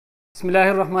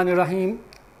Bismillahirrahmanirrahim.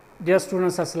 Dear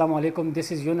students, Assalamu alaikum.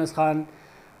 This is Yunus Khan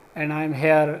and I am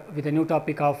here with a new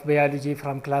topic of biology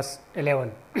from class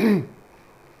 11.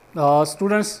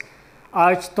 Students,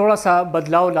 आज थोड़ा सा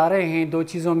बदलाव ला रहे हैं, दो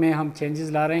चीज़ों में हम चेंजेस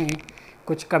ला रहे हैं.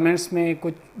 कुछ कमेंट्स में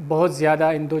कुछ बहुत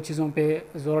ज़्यादा इन दो चीज़ों पे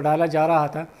ज़ोर डाला जा रहा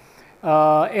था.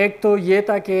 एक तो ये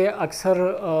था कि अक्सर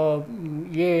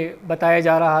ये बताया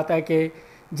जा रहा था कि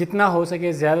जितना हो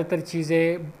सके ज़्यादातर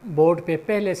चीज़ें बोर्ड पे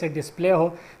पहले से डिस्प्ले हो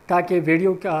ताकि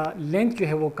वीडियो का लेंथ जो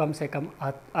है वो कम से कम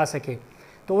आ सके.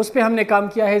 तो उस पे हमने काम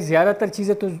किया है. ज़्यादातर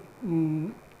चीज़ें तो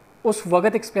उस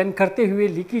वक्त एक्सप्लेन करते हुए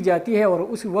लिखी जाती है और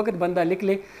उस वक्त बंदा लिख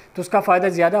ले तो उसका फ़ायदा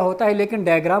ज़्यादा होता है, लेकिन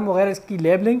डायग्राम वगैरह इसकी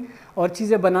लेबलिंग और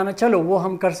चीज़ें बनाना चलो वो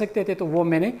हम कर सकते थे, तो वो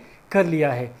मैंने कर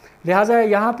लिया है. लिहाजा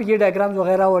यहाँ पे ये डायग्राम्स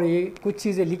वगैरह और ये कुछ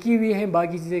चीज़ें लिखी हुई हैं,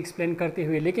 बाकी चीज़ें एक्सप्लेन करते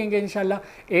हुए लिखेंगे इंशाल्लाह.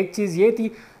 एक चीज़ ये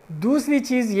थी. दूसरी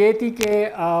चीज़ ये थी कि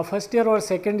फ़र्स्ट ईयर और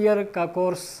सेकंड ईयर का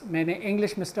कोर्स मैंने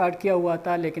इंग्लिश में स्टार्ट किया हुआ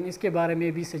था, लेकिन इसके बारे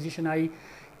में भी सजेशन आई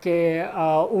कि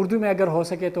उर्दू में अगर हो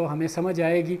सके तो हमें समझ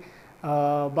आएगी.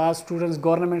 बाज़ स्टूडेंट्स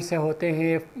गवर्नमेंट से होते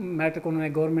हैं, मैट्रिक उन्होंने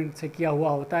गवर्नमेंट से किया हुआ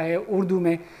होता है उर्दू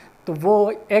में, तो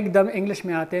वो एकदम इंग्लिश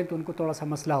में आते हैं तो उनको थोड़ा सा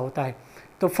मसला होता है.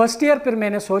 तो फर्स्ट ईयर फिर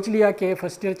मैंने सोच लिया कि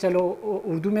फ़र्स्ट ईयर चलो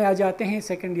उर्दू में आ जाते हैं,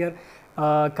 सेकंड ईयर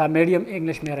का मीडियम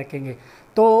इंग्लिश में रखेंगे.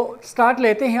 तो स्टार्ट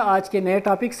लेते हैं आज के नए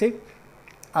टॉपिक से.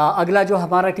 अगला जो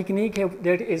हमारा टेक्निक है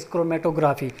दैट इज़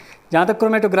क्रोमेटोग्राफी. जहाँ तक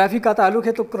क्रोमेटोग्राफी का ताल्लुक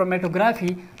है तो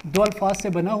क्रोमेटोग्राफी दो अल्फाज से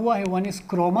बना हुआ है. One is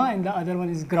Croma and the other one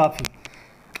is graphy.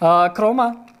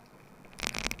 Croma,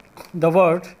 the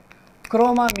word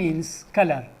chroma means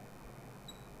colour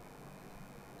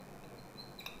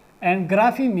and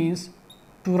graphy means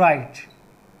to write.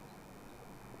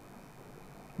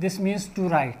 This means to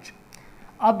write.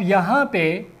 अब यहाँ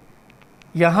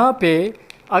पे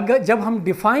अगर जब हम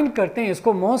डिफ़ाइन करते हैं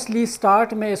इसको, मोस्टली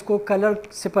स्टार्ट में इसको कलर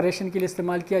सेपरेशन के लिए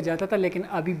इस्तेमाल किया जाता था, लेकिन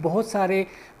अभी बहुत सारे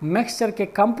मिक्सचर के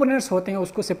कंपोनेंट्स होते हैं,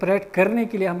 उसको सेपरेट करने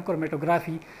के लिए हम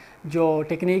क्रोमेटोग्राफी जो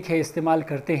टेक्निक है इस्तेमाल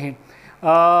करते हैं.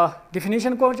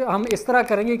 डिफिनीशन को हम इस तरह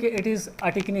करेंगे कि इट इज़ अ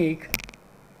टेक्निक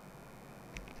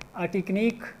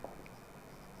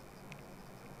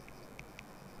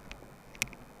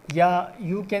या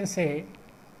you can say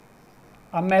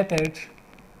a method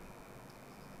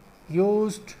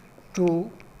used to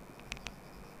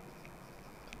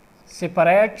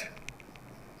separate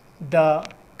the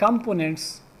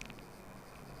components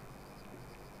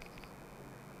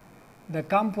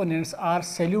or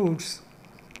solutes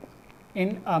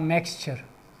in a mixture.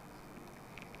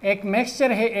 एक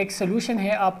मिक्सचर है, एक सोल्यूशन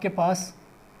है आपके पास.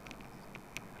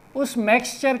 उस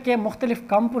मिक्सचर के मुख्तलिफ़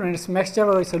कंपोनेंट्स, मिक्सचर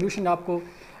और सोल्यूशन आपको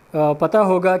पता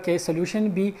होगा कि सोल्यूशन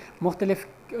भी मुख्तलिफ़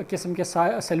किस्म के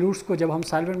सॉल्यूट्स को जब हम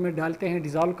सॉल्वेंट में डालते हैं,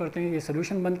 डिज़ोल्व करते हैं, ये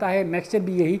सोल्यूशन बनता है. मिक्सचर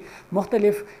भी यही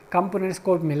मुख्तलिफ़ कंपोनेंट्स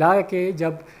को मिला के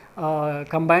जब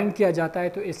कंबाइन किया जाता है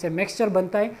तो इससे मिक्सचर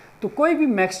बनता है. तो कोई भी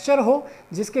मिक्सचर हो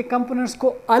जिसके कंपोनेंट्स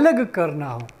को अलग करना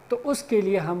हो तो उसके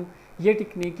लिए हम ये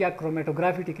टेक्निक या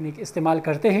क्रोमेटोग्राफी टेक्निक इस्तेमाल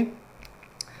करते हैं.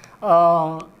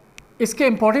 इसके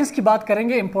इम्पोर्टेंस की बात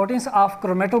करेंगे, इम्पोर्टेंस ऑफ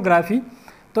क्रोमेटोग्राफी.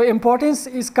 तो इम्पोर्टेंस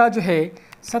इसका जो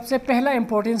है, सबसे पहला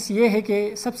इम्पोर्टेंस ये है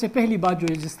कि सबसे पहली बात जो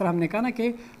है, जिस तरह हमने कहा ना कि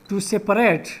टू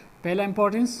सेपरेट, पहला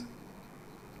इम्पोर्टेंस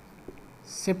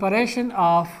सेपरेशन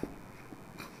ऑफ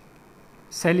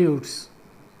सॉल्यूट्स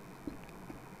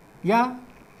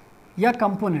या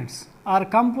कंपोनेंट्स और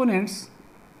कंपोनेंट्स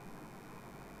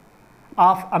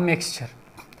ऑफ अ मिक्सचर.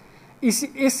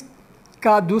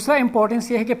 इसका दूसरा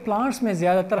इम्पोर्टेंस ये है कि प्लांट्स में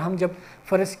ज़्यादातर हम जब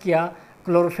फ़र्ज़ किया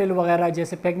क्लोरोफिल वगैरह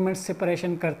जैसे पिगमेंट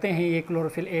सेपरेशन करते हैं, ये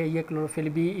क्लोरोफिल ए, ये क्लोरोफिल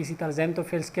बी, इसी तरह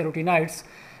ज़ैंथोफिल्स, कैरोटीनॉइड्स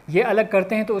ये अलग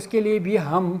करते हैं, तो उसके लिए भी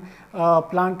हम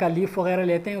प्लांट का लीफ वगैरह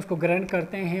लेते हैं, उसको ग्राइंड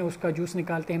करते हैं, उसका जूस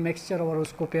निकालते हैं मिक्सचर, और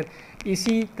उसको फिर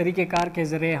इसी तरीक़ेकार के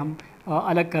ज़रिए हम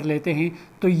अलग कर लेते हैं.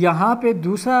 तो यहाँ पे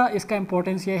दूसरा इसका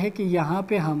इम्पोर्टेंस ये है कि यहाँ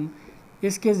पे हम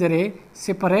इसके ज़रिए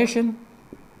separation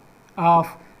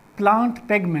of plant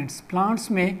pigments,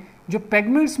 plants में जो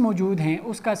पिगमेंट्स मौजूद हैं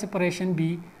उसका सेपरेशन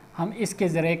भी हम इसके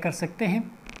ज़रिए कर सकते हैं,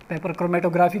 पेपर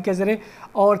क्रोमेटोग्राफी के ज़रिए.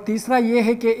 और तीसरा ये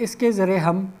है कि इसके ज़रिए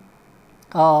हम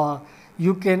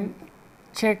यू कैन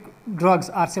चेक ड्रग्स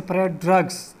और सेपरेट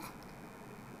ड्रग्स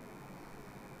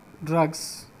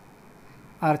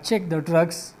और check the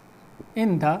drugs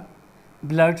in the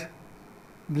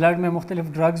blood में मुख्तलिफ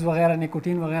ड्रग्स वगैरह,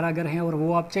 निकोटीन वगैरह अगर हैं और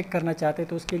वो आप चेक करना चाहते हैं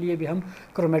तो उसके लिए भी हम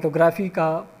क्रोमेटोग्राफी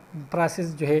का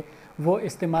प्रोसेस जो है वो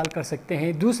इस्तेमाल कर सकते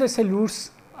हैं. दूसरे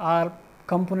सॉल्यूट्स और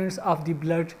कंपोनेंट्स ऑफ द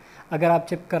ब्लड अगर आप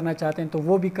चेक करना चाहते हैं तो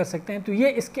वो भी कर सकते हैं. तो ये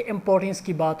इसके इम्पोर्टेंस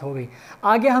की बात हो गई.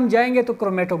 आगे हम जाएंगे तो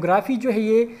क्रोमेटोग्राफी जो है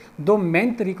ये दो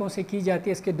मेन तरीक़ों से की जाती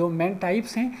है. इसके दो मेन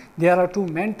टाइप्स हैं, there are to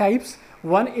main types.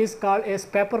 One is called as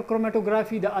paper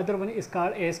chromatography, the other one is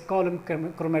called as column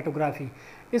chromatography.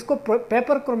 इसको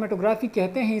पेपर क्रोमेटोग्राफी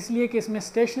कहते हैं इसलिए कि इसमें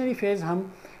स्टेशनरी फेज़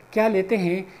हम क्या लेते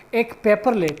हैं, एक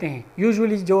पेपर लेते हैं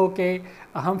यूजुअली जो कि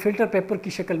हम फिल्टर पेपर की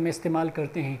शक्ल में इस्तेमाल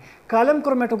करते हैं। कॉलम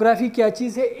क्रोमेटोग्राफी क्या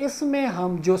चीज़ है, इसमें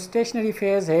हम जो स्टेशनरी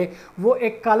फेज़ है वो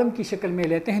एक कॉलम की शक्ल में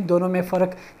लेते हैं। दोनों में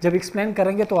फ़र्क जब एक्सप्लेन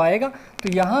करेंगे तो आएगा। तो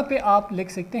यहाँ पे आप लिख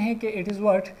सकते हैं कि it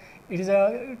is a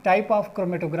type of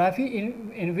chromatography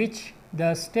in which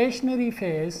the stationery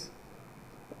phase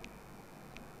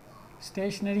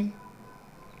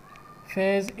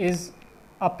is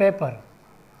a paper.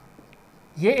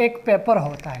 ये एक पेपर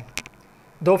होता है।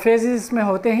 दो फेजेस इसमें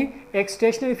होते हैं, एक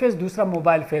स्टेशनरी फेज़, दूसरा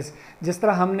मोबाइल फेज़। जिस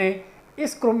तरह हमने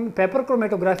इस पेपर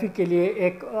क्रोमेटोग्राफी के लिए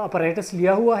एक अपरेटस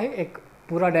लिया हुआ है, एक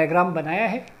पूरा डायग्राम बनाया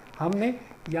है हमने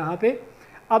यहाँ पे।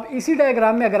 अब इसी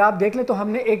डायग्राम में अगर आप देख लें तो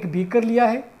हमने एक बीकर लिया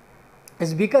है,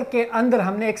 इस बीकर के अंदर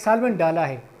हमने एक सॉल्वेंट डाला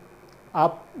है,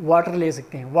 आप वाटर ले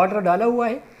सकते हैं, वाटर डाला हुआ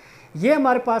है। ये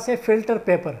हमारे पास है फ़िल्टर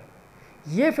पेपर।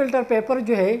 ये फ़िल्टर पेपर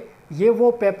जो है ये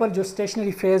वो पेपर जो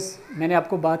स्टेशनरी फेज़ मैंने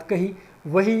आपको बात कही,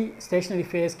 वही स्टेशनरी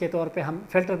फेज़ के तौर पे हम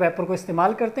फ़िल्टर पेपर को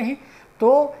इस्तेमाल करते हैं।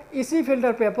 तो इसी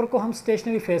फ़िल्टर पेपर को हम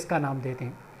स्टेशनरी फेज़ का नाम देते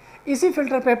हैं। इसी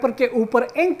फ़िल्टर पेपर के ऊपर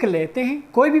इंक लेते हैं,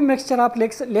 कोई भी मिक्सचर आप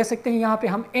ले सकते हैं। यहाँ पे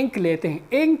हम इंक लेते हैं,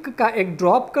 इंक का एक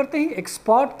ड्रॉप करते हैं, एक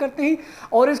स्पॉट करते हैं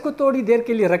और इसको थोड़ी देर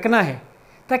के लिए रखना है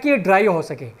ताकि ये ड्राई हो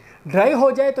सके। ड्राई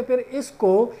हो जाए तो फिर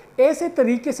इसको ऐसे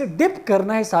तरीके से डिप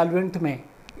करना है सॉल्वेंट में।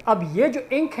 अब ये जो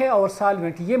इंक है और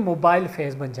सॉल्वेंट ये मोबाइल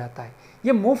फेज़ बन जाता है।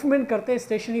 ये मूवमेंट करते हैं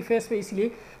स्टेशनरी फेज़ पे,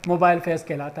 इसलिए मोबाइल फेज़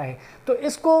कहलाता है। तो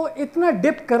इसको इतना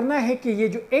डिप करना है कि ये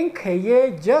जो इंक है ये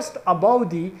just above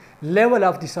the level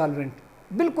of the solvent,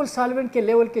 बिल्कुल सॉल्वेंट के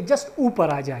लेवल के जस्ट ऊपर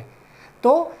आ जाए।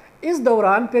 तो इस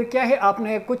दौरान फिर क्या है,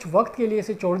 आपने कुछ वक्त के लिए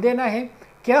इसे छोड़ देना है।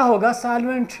 क्या होगा,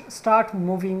 solvent start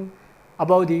moving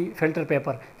about the filter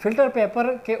paper. Filter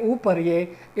paper के ऊपर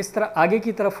ये इस तरह आगे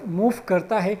की तरफ मूव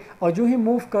करता है और जो ही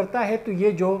मूव करता है तो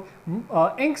ये जो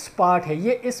इंक स्पॉट है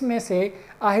ये इसमें से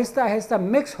आहिस्ता आहिस्ता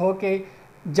मिक्स होके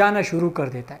जाना शुरू कर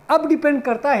देता है। अब डिपेंड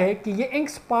करता है कि ये इंक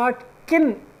स्पॉट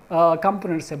किन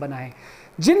कंपोनेंट से बना है।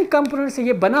 जिन कंपोनेंट से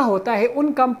ये बना होता है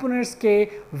उन कंपोनेंट्स के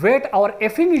वेट और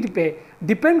एफिनिटी पे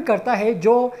डिपेंड करता है।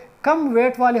 जो कम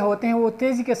वेट वाले होते हैं वो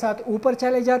तेज़ी के साथ ऊपर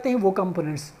चले जाते हैं, वो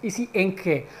कंपोनेंट्स इसी इंक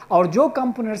के, और जो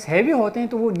कंपोनेंट्स हैवी होते हैं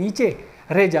तो वो नीचे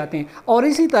रह जाते हैं। और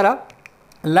इसी तरह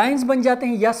लाइंस बन जाते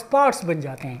हैं या स्पॉट्स बन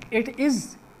जाते हैं। It is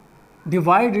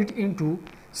divided into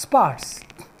spots.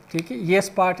 ठीक है, ये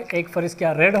स्पॉट एक फर्ज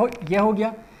क्या रेड हो ये हो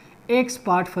गया, एक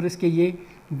स्पॉट फर्ज के ये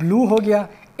ब्लू हो गया,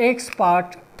 एक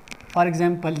स्पॉट फॉर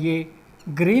एग्जांपल ये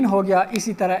ग्रीन हो गया।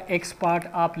 इसी तरह एक स्पॉट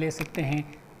आप ले सकते हैं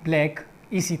ब्लैक,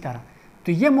 इसी तरह।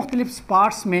 तो ये मुख्तलिफ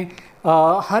स्पॉट्स में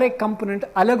हर एक कंपोनेंट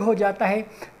अलग हो जाता है।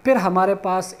 फिर हमारे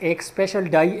पास एक स्पेशल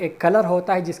डाई, एक कलर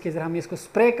होता है जिसके ज़रिए हम इसको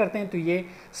स्प्रे करते हैं तो ये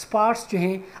स्पॉट्स जो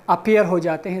हैं अपीयर हो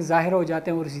जाते हैं, ज़ाहिर हो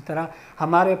जाते हैं, और इसी तरह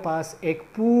हमारे पास एक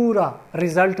पूरा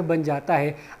रिज़ल्ट बन जाता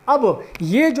है। अब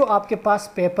ये जो आपके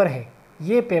पास पेपर है,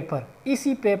 ये पेपर,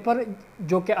 इसी पेपर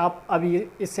जो कि आप अभी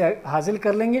इससे हासिल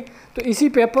कर लेंगे, तो इसी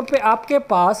पेपर पे आपके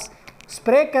पास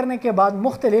स्प्रे करने के बाद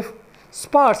मुख्तलिफ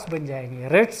स्पॉट्स बन जाएंगे।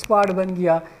 रेड स्पॉट बन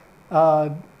गया,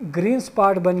 ग्रीन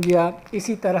स्पॉट बन गया,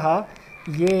 इसी तरह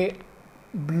ये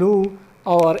ब्लू,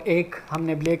 और एक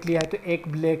हमने ब्लैक लिया है तो एक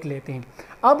ब्लैक लेते हैं।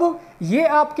 अब ये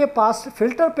आपके पास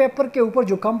फ़िल्टर पेपर के ऊपर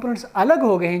जो कंपोनेंट्स अलग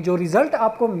हो गए हैं, जो रिज़ल्ट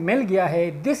आपको मिल गया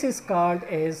है, this is called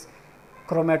as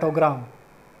chromatogram.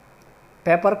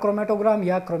 Paper chromatogram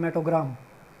या क्रोमेटोग्राम,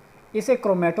 इसे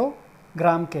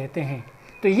क्रोमेटोग्राम कहते हैं।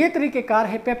 तो ये तरीक़ेकार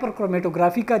है पेपर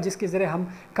क्रोमेटोग्राफी का, जिसके ज़रिए हम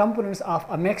components of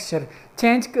a mixture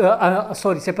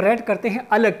separate करते हैं,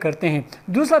 अलग करते हैं।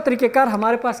 दूसरा तरीक़ेकार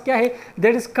हमारे पास क्या है,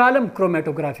 that is column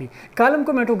chromatography. Column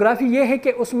chromatography ये है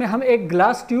कि उसमें हम एक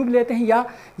ग्लास ट्यूब लेते हैं, या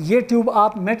ये ट्यूब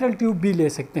आप मेटल ट्यूब भी ले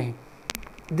सकते हैं।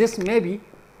 This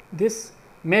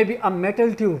may be a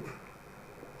metal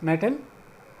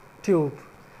tube.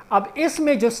 अब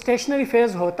इसमें जो स्टेशनरी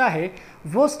फेज़ होता है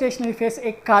वो स्टेशनरी फेज़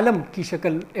एक कॉलम की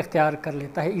शक्ल इख्तियार कर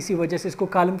लेता है, इसी वजह से इसको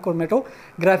कॉलम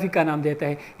क्रोमेटोग्राफी का नाम देता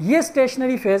है। ये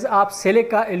स्टेशनरी फेज़ आप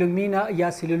सिलिका, एल्यूमिना या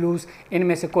सेलुलोज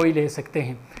इनमें से कोई ले सकते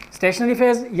हैं। स्टेशनरी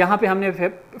फेज़ यहाँ पे हमने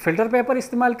फ़िल्टर पेपर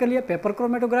इस्तेमाल कर लिया, पेपर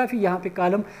क्रोमेटोग्राफी, यहाँ पे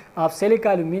कॉलम आप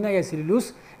सिलिका, एल्यूमिना या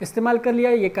सेलुलोज इस्तेमाल कर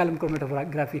लिया, ये कॉलम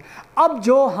क्रोमेटोग्राफी। अब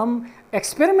जो हम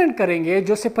एक्सपेरिमेंट करेंगे,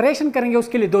 जो सेपरेशन करेंगे,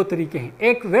 उसके लिए दो तरीके हैं,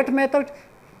 एक वेट मेथड,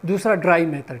 दूसरा ड्राई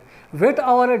मेथड। वेट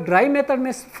और ड्राई मेथड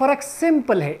में फ़र्क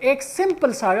सिंपल है, एक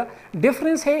सिंपल सा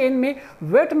डिफरेंस है इनमें।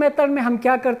 वेट मेथड में हम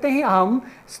क्या करते हैं, हम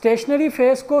स्टेशनरी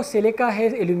फेज़ को सिलिका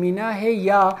है, एल्यूमिना है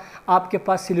या आपके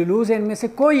पास सेलुलोज है, इनमें से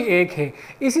कोई एक है,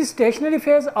 इसी स्टेशनरी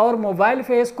फेज़ और मोबाइल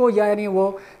फेज़ को यानी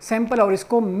वो सैंपल और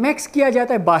इसको मिक्स किया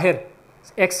जाता है बाहर,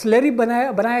 एक स्लरी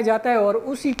बनाया जाता है और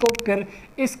उसी को फिर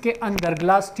इसके अंदर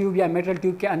ग्लास ट्यूब या मेटल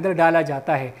ट्यूब के अंदर डाला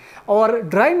जाता है। और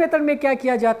ड्राई मेथड में क्या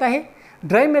किया जाता है,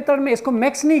 ड्राई मेथड में इसको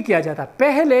मिक्स नहीं किया जाता,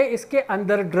 पहले इसके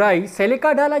अंदर ड्राई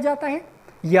सिलिका डाला जाता है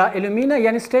या एल्यूमिना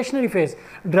यानी स्टेशनरी फेज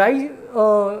ड्राई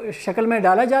शक्ल में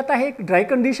डाला जाता है ड्राई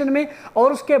कंडीशन में,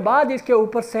 और उसके बाद इसके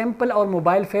ऊपर सैंपल और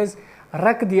मोबाइल फेज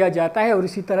रख दिया जाता है और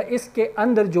इसी तरह इसके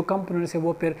अंदर जो कंपोनेंट्स है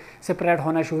वो फिर सेपरेट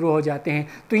होना शुरू हो जाते हैं।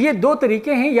 तो ये दो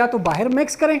तरीके हैं, या तो बाहर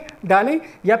मिक्स करें डालें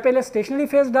या पहले स्टेशनरी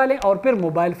फेज डालें और फिर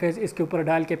मोबाइल फेज इसके ऊपर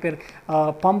डाल के फिर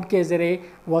पंप के ज़रिए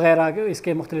वगैरह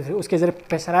इसके मुख्तलिफ उसके ज़रिए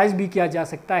प्रेशराइज भी किया जा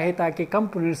सकता है ताकि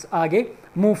कंपोनेंट्स आगे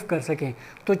मूव कर सकें।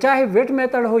 तो चाहे वेट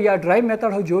मेथड हो या ड्राई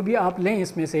मेथड हो, जो भी आप लें,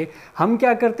 इसमें से हम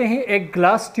क्या करते हैं, एक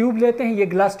ग्लास ट्यूब लेते हैं। ये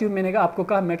ग्लास ट्यूब मैंने आपको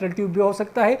कहा मेटल ट्यूब भी हो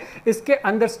सकता है, इसके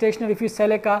अंदर स्टेशनरी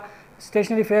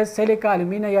फेज सिलिका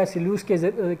एल्यूमिना या सिल्यूस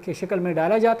के शक्ल में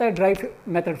डाला जाता है। ड्राई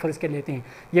मेथड फर्ज के लेते हैं,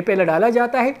 ये पहले डाला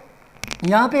जाता है।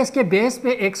 यहाँ पे इसके बेस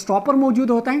पे एक स्टॉपर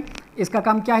मौजूद होता है, इसका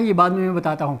काम क्या है ये बाद में मैं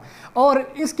बताता हूँ। और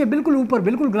इसके बिल्कुल ऊपर,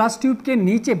 बिल्कुल ग्लास ट्यूब के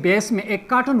नीचे बेस में एक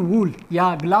कॉटन वूल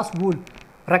या ग्लास वूल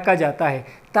रखा जाता है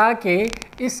ताकि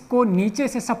इसको नीचे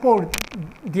से सपोर्ट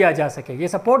दिया जा सके, ये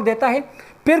सपोर्ट देता है।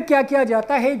 फिर क्या किया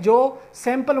जाता है, जो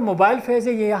सैंपल मोबाइल फेज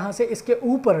है ये यहाँ से इसके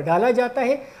ऊपर डाला जाता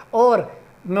है और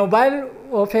मोबाइल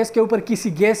फेस के ऊपर किसी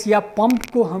गैस या पंप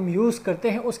को हम यूज़ करते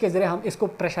हैं, उसके ज़रिए हम इसको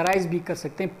प्रेशराइज भी कर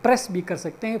सकते हैं, प्रेस भी कर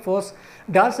सकते हैं, फोर्स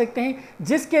डाल सकते हैं,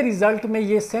 जिसके रिज़ल्ट में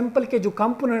ये सैंपल के जो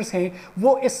कंपोनेंट्स हैं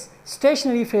वो इस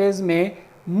स्टेशनरी फेज़ में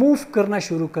मूव करना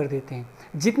शुरू कर देते हैं।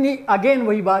 जितनी, अगेन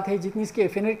वही बात है, जितनी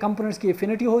इसके कंपोनेंट्स की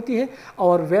एफिनिटी होती है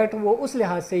और वेट, वो उस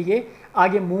लिहाज से ये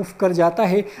आगे मूव कर जाता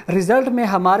है। रिज़ल्ट में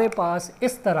हमारे पास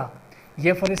इस तरह,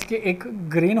 ये फॉर इसके एक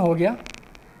ग्रीन हो गया,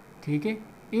 ठीक है,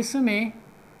 इसमें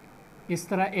इस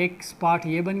तरह एक स्पॉट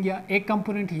ये बन गया, एक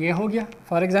कंपोनेंट ये हो गया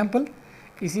फॉर एग्जांपल।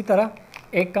 इसी तरह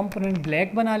एक कंपोनेंट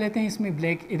ब्लैक बना लेते हैं, इसमें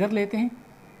ब्लैक इधर लेते हैं,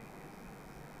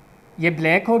 ये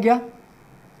ब्लैक हो गया।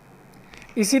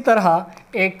 इसी तरह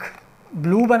एक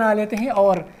ब्लू बना लेते हैं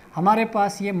और हमारे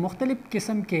पास ये मुख्तलिफ़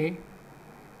किस्म के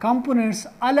कंपोनेंट्स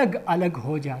अलग अलग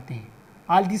हो जाते हैं।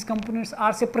 All these components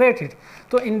are separated।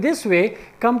 तो इन दिस वे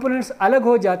कंपोनेंट्स अलग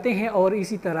हो जाते हैं और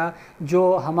इसी तरह जो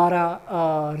हमारा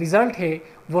रिज़ल्ट है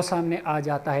वो सामने आ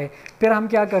जाता है। फिर हम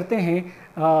क्या करते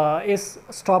हैं, इस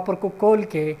स्टॉपर को खोल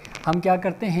के हम क्या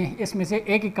करते हैं, इसमें से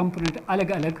एक एक कंपोनेंट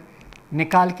अलग अलग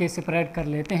निकाल के सेपरेट कर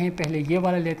लेते हैं। पहले ये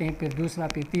वाला लेते हैं, फिर दूसरा,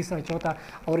 फिर तीसरा, चौथा,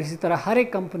 और इसी तरह हर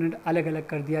एक कंपोनेंट अलग अलग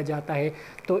कर दिया जाता है।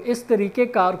 तो इस तरीके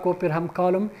कार को फिर हम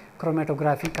कॉलम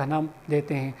क्रोमेटोग्राफी का नाम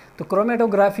देते हैं। तो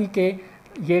क्रोमेटोग्राफी के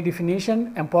ये डिफिनीशन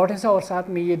इम्पॉर्टेंस है और साथ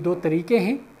में ये दो तरीके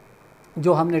हैं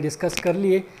जो हमने डिस्कस कर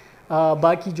लिए।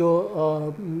 बाकी जो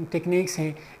टेक्निक्स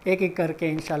हैं एक एक करके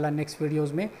इंशाल्लाह नेक्स्ट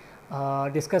वीडियोस में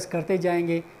डिस्कस करते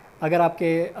जाएंगे। अगर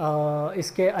आपके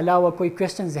इसके अलावा कोई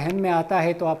क्वेश्चन जहन में आता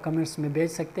है तो आप कमेंट्स में भेज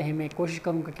सकते हैं, मैं कोशिश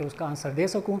करूँगा कि उसका आंसर दे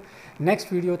सकूँ।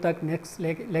 नेक्स्ट वीडियो तक, नेक्स्ट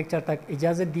लेक्चर तक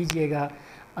इजाज़त दीजिएगा।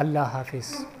 अल्लाह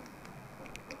हाफिज़।